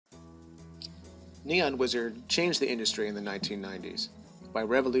Neon Wizard changed the industry in the 1990s by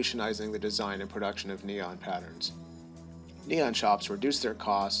revolutionizing the design and production of neon patterns. Neon shops reduced their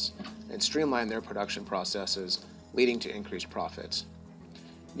costs and streamlined their production processes, leading to increased profits.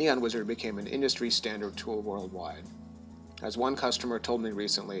 Neon Wizard became an industry standard tool worldwide. As one customer told me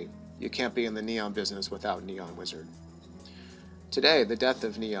recently, you can't be in the neon business without Neon Wizard. Today, the death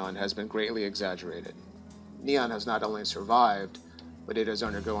of neon has been greatly exaggerated. Neon has not only survived, but it is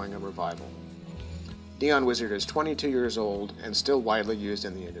undergoing a revival. Neon Wizard is 22 years old and still widely used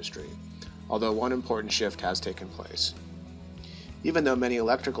in the industry, although one important shift has taken place. Even though many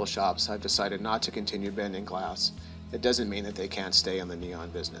electrical shops have decided not to continue bending glass, it doesn't mean that they can't stay in the neon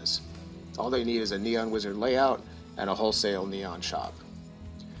business. All they need is a Neon Wizard layout and a wholesale neon shop.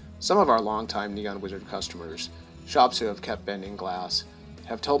 Some of our longtime Neon Wizard customers, shops who have kept bending glass,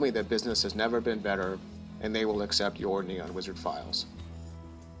 have told me that business has never been better and they will accept your Neon Wizard files.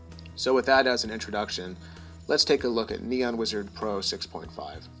 So with that as an introduction, let's take a look at Neon Wizard Pro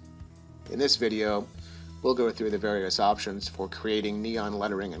 6.5. In this video, we'll go through the various options for creating neon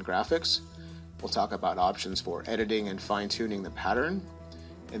lettering and graphics. We'll talk about options for editing and fine-tuning the pattern,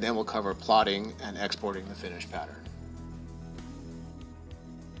 and then we'll cover plotting and exporting the finished pattern.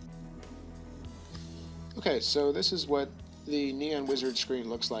 Okay, so this is what the Neon Wizard screen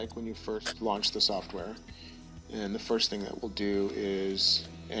looks like when you first launch the software. And the first thing that we'll do is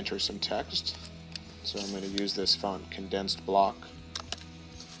enter some text. So I'm going to use this font condensed block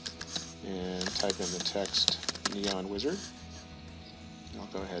and type in the text Neon Wizard. I'll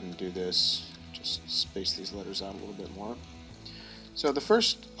go ahead and do this, just space these letters out a little bit more. So the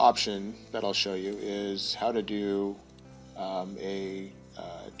first option that I'll show you is how to do a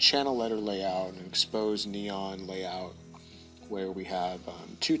channel letter layout, an exposed neon layout, where we have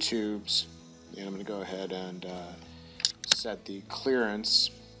two tubes, and I'm going to go ahead and set the clearance,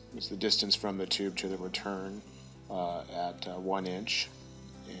 it's the distance from the tube to the return, at 1 inch,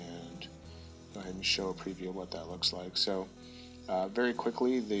 and go ahead and show a preview of what that looks like. So very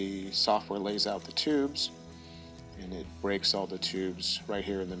quickly the software lays out the tubes and it breaks all the tubes right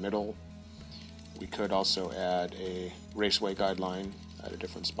here in the middle. We could also add a raceway guideline at a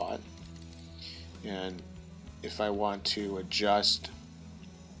different spot, and if I want to adjust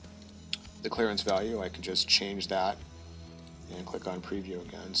the clearance value, I can just change that and click on preview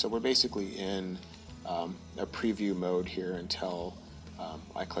again. So we're basically in a preview mode here until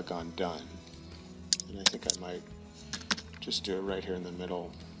I click on done. And I think I might just do it right here in the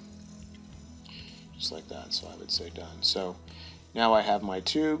middle, just like that. So I would say done. So now I have my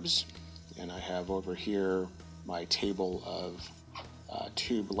tubes, and I have over here my table of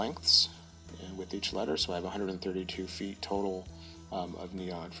tube lengths and with each letter. So I have 132 feet total of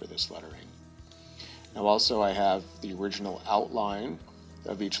neon for this lettering. Now also I have the original outline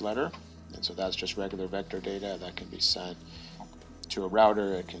of each letter, and so that's just regular vector data that can be sent to a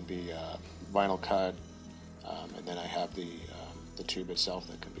router. It can be vinyl cut, and then I have the tube itself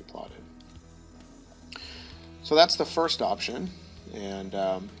that can be plotted. So that's the first option, and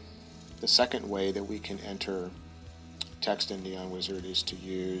the second way that we can enter text in Neon Wizard is to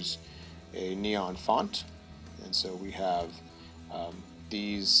use a neon font. And so we have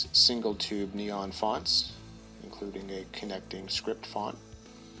these single tube neon fonts, including a connecting script font.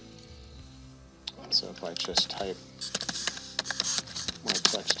 And so if I just type my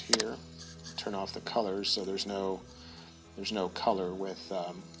text here, turn off the colors, so there's no color with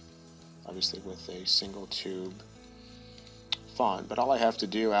obviously with a single tube font. But all I have to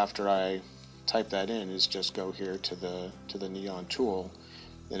do after I type that in is just go here to the neon tool,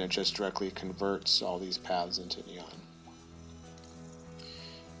 and it just directly converts all these paths into neon.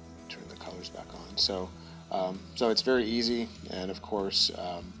 Turn the colors back on. So it's very easy, and of course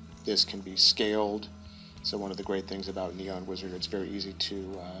this can be scaled. So one of the great things about Neon Wizard, it's very easy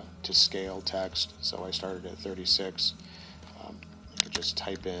to scale text. So I started at 36. I could just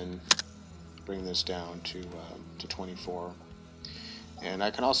type in, bring this down to 24. And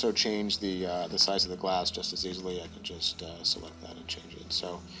I can also change the size of the glass just as easily. I can just select that and change it.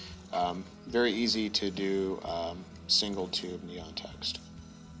 So very easy to do single tube neon text.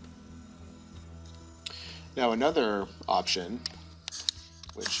 Now another option,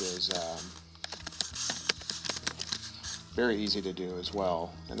 which is very easy to do as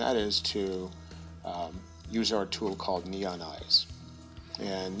well, and that is to use our tool called Neonized.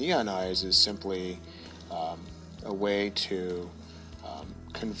 And Neonized is simply a way to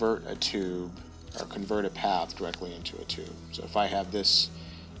convert a tube or convert a path directly into a tube. So if I have this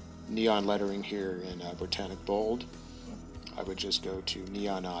neon lettering here in Botanic Bold, I would just go to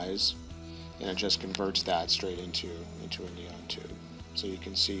Neonize, and it just converts that straight into a neon tube. So you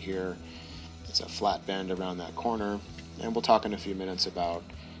can see here it's a flat bend around that corner, and we'll talk in a few minutes about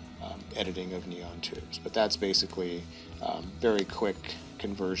editing of neon tubes. But that's basically very quick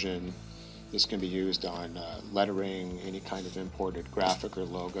conversion. This can be used on lettering, any kind of imported graphic or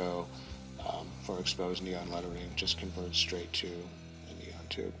logo. For exposed neon lettering, just converts straight to a neon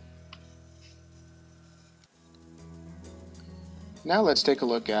tube. Now let's take a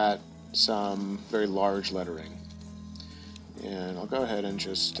look at some very large lettering. And I'll go ahead and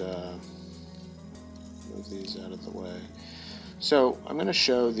just move these out of the way. So I'm going to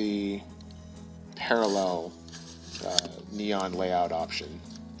show the parallel neon layout option.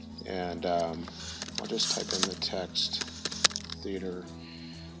 And I'll just type in the text theater.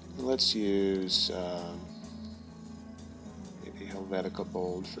 Let's use maybe Helvetica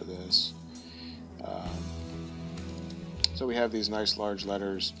bold for this. So we have these nice large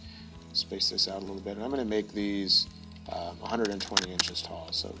letters. Space this out a little bit. And I'm going to make these 120 inches tall,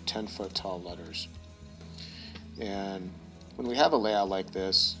 so 10-foot tall letters. And when we have a layout like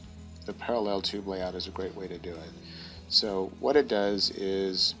this, the parallel tube layout is a great way to do it. So what it does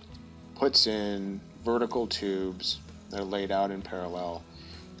is puts in vertical tubes that are laid out in parallel,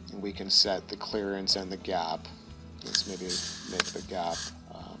 and we can set the clearance and the gap. Let's maybe make the gap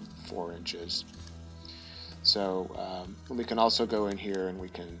 4 inches. So we can also go in here and we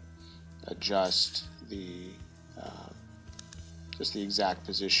can adjust the just the exact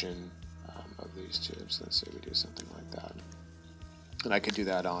position of these tubes. Let's say we do something like that. And I could do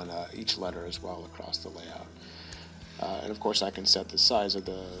that on each letter as well across the layout. And of course I can set the size of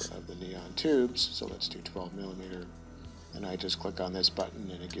the neon tubes. So let's do 12 millimeter. And I just click on this button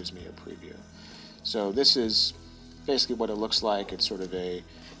and it gives me a preview. So this is basically what it looks like. It's sort of a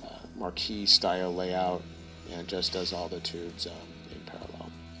marquee style layout and just does all the tubes in parallel.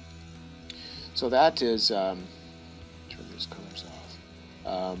 So that is, turn these colors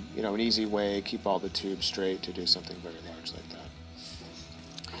off. You know, an easy way, keep all the tubes straight to do something very large like that.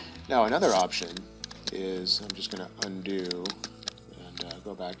 Now another option is, I'm just going to undo and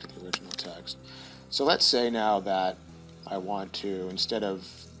go back to the original text. So let's say now that I want to, instead of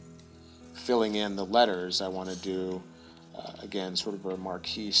filling in the letters, I want to do, again, sort of a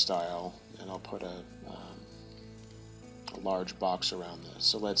marquee style, and I'll put a large box around this.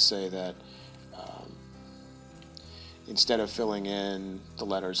 So let's say that instead of filling in the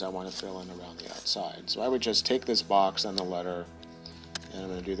letters, I want to fill in around the outside. So I would just take this box on the letter, and I'm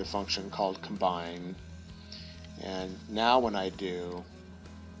going to do the function called combine. And now when I do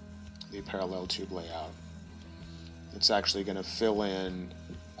the parallel tube layout, it's actually going to fill in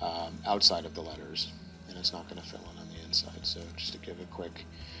outside of the letters, and it's not going to fill in on the inside. So just to give a quick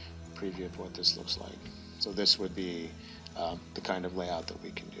preview of what this looks like. So this would be the kind of layout that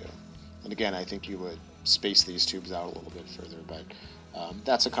we can do. And again, I think you would space these tubes out a little bit further, but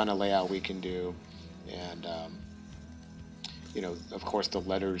that's the kind of layout we can do. And you know, of course, the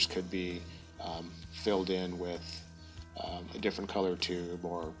letters could be filled in with a different color tube,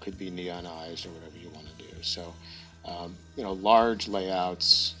 or could be neonized, or whatever you want to do. So you know, large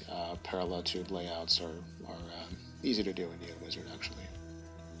layouts, parallel tube layouts are easy to do in NeoWizard, actually.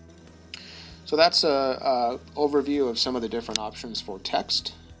 So that's an overview of some of the different options for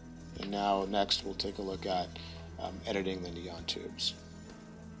text. And now next we'll take a look at editing the neon tubes.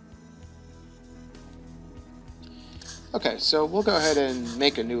 Okay, so we'll go ahead and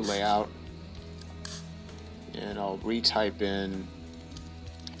make a new layout. And I'll retype in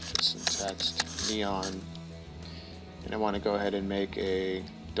just some text, neon. And I want to go ahead and make a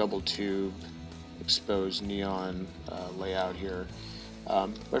double tube exposed neon layout here.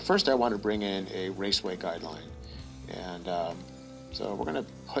 But first I want to bring in a raceway guideline. And so we're going to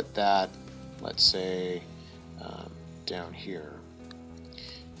put that, let's say, down here.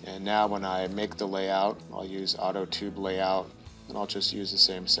 And now when I make the layout, I'll use auto tube layout, and I'll just use the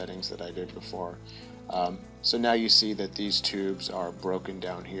same settings that I did before. So now you see that these tubes are broken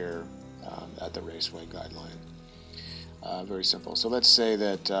down here at the raceway guideline. Very simple. So let's say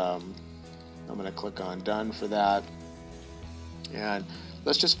that I'm going to click on done for that, and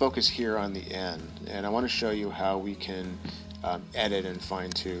let's just focus here on the end. And I want to show you how we can edit and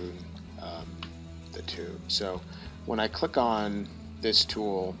fine-tune the tube. So when I click on this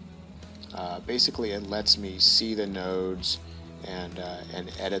tool, basically it lets me see the nodes and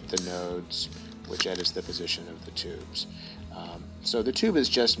edit the nodes, which edits the position of the tubes. So the tube is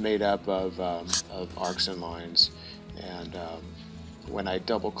just made up of arcs and lines, and when I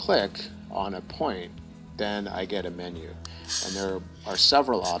double click on a point, then I get a menu, and there are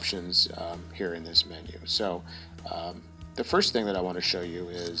several options here in this menu. So the first thing that I want to show you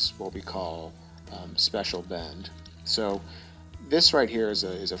is what we call special bend. So this right here is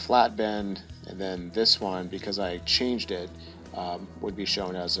a flat bend, and then this one, because I changed it, would be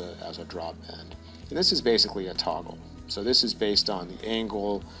shown as a drop bend. And this is basically a toggle. So this is based on the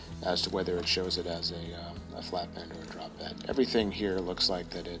angle as to whether it shows it as a flat bend or a drop bend. Everything here looks like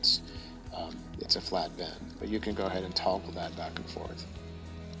that it's a flat bend, but you can go ahead and toggle that back and forth.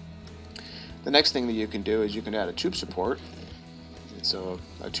 The next thing that you can do is you can add a tube support. And so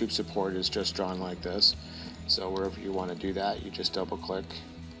a tube support is just drawn like this. So wherever you want to do that, you just double click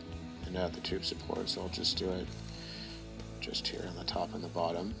and add the tube support. So I'll just do it just here on the top and the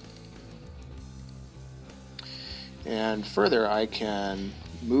bottom. And further, I can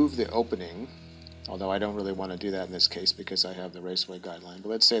move the opening, although I don't really want to do that in this case because I have the raceway guideline. But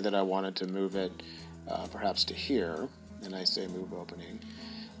let's say that I wanted to move it perhaps to here, and I say move opening.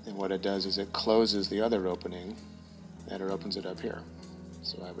 And what it does is it closes the other opening, and it opens it up here.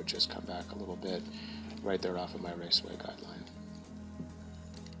 So I would just come back a little bit right there off of my raceway guideline.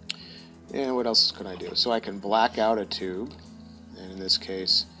 And what else can I do? So I can black out a tube, and in this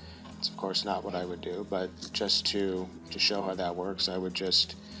case, it's of course not what I would do, but just to show how that works, I would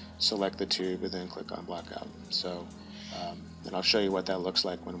just select the tube and then click on blackout. So, and I'll show you what that looks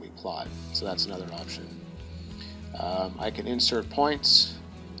like when we plot. So that's another option. I can insert points.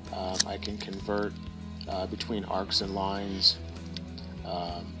 I can convert between arcs and lines,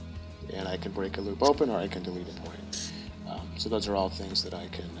 and I can break a loop open, or I can delete a point. So those are all things that I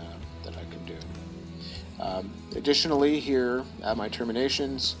can do. Additionally, here at my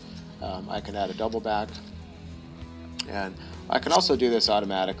terminations, I can add a double back, and I can also do this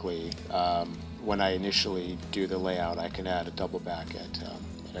automatically. When I initially do the layout, I can add a double back at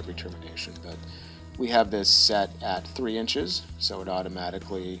every termination, but we have this set at 3 inches, so it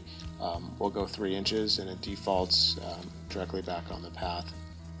automatically will go 3 inches, and it defaults directly back on the path.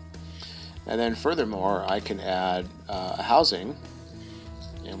 And then furthermore, I can add a housing,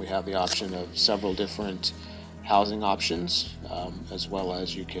 and we have the option of several different housing options, as well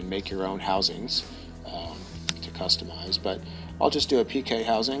as you can make your own housings to customize. But I'll just do a PK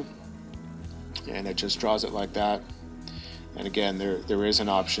housing, and it just draws it like that. And again, there is an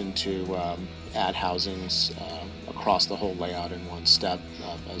option to add housings across the whole layout in one step,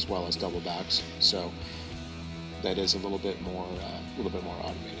 as well as double backs. So that is a little bit more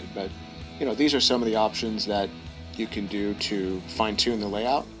automated. But you know, these are some of the options that you can do to fine-tune the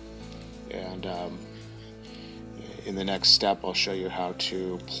layout. And in the next step, I'll show you how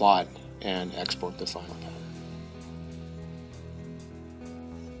to plot and export the final pattern.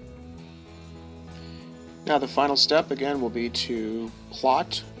 Now the final step again will be to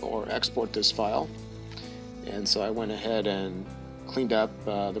plot or export this file. And so I went ahead and cleaned up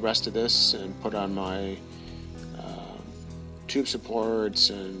the rest of this and put on my tube supports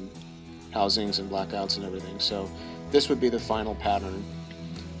and housings and blackouts and everything. So this would be the final pattern.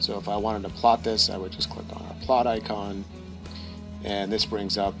 So if I wanted to plot this, I would just click on our plot icon, and this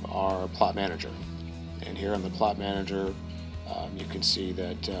brings up our plot manager. And here on the plot manager, you can see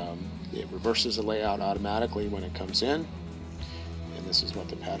that it reverses the layout automatically when it comes in, and this is what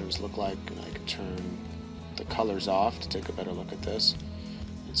the patterns look like. And I can turn the colors off to take a better look at this,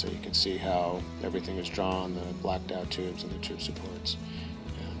 and so you can see how everything is drawn, the blacked out tubes and the tube supports.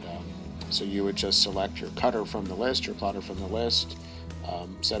 And so you would just select your cutter from the list, your plotter from the list,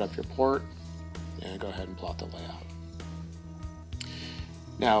 set up your port, and go ahead and plot the layout.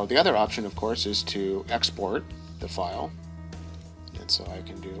 Now the other option, of course, is to export the file. And so I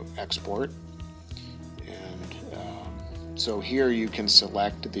can do export, and so here you can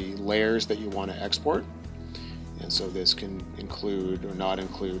select the layers that you want to export, and so this can include or not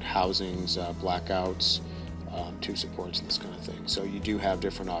include housings, blackouts, tube supports, and this kind of thing. So you do have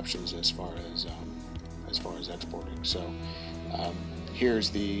different options as far as exporting. So here's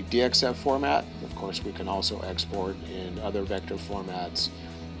the DXF format. Of course, we can also export in other vector formats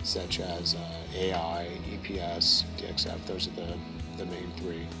such as AI, EPS, DXF. Those are the main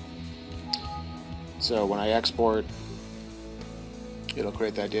three. So when I export, it'll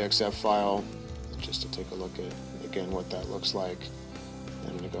create that DXF file. Just to take a look at again what that looks like,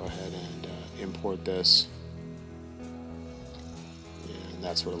 I'm going to go ahead and import this, and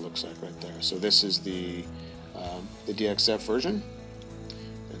that's what it looks like right there. So this is the DXF version,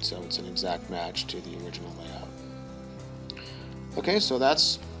 and so it's an exact match to the original layout. Okay, so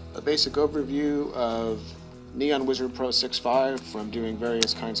that's a basic overview of Neon Wizard Pro 6.5 from doing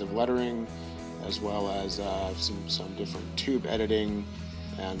various kinds of lettering, as well as some different tube editing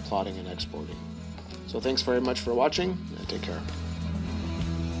and plotting and exporting. So thanks very much for watching, and take care.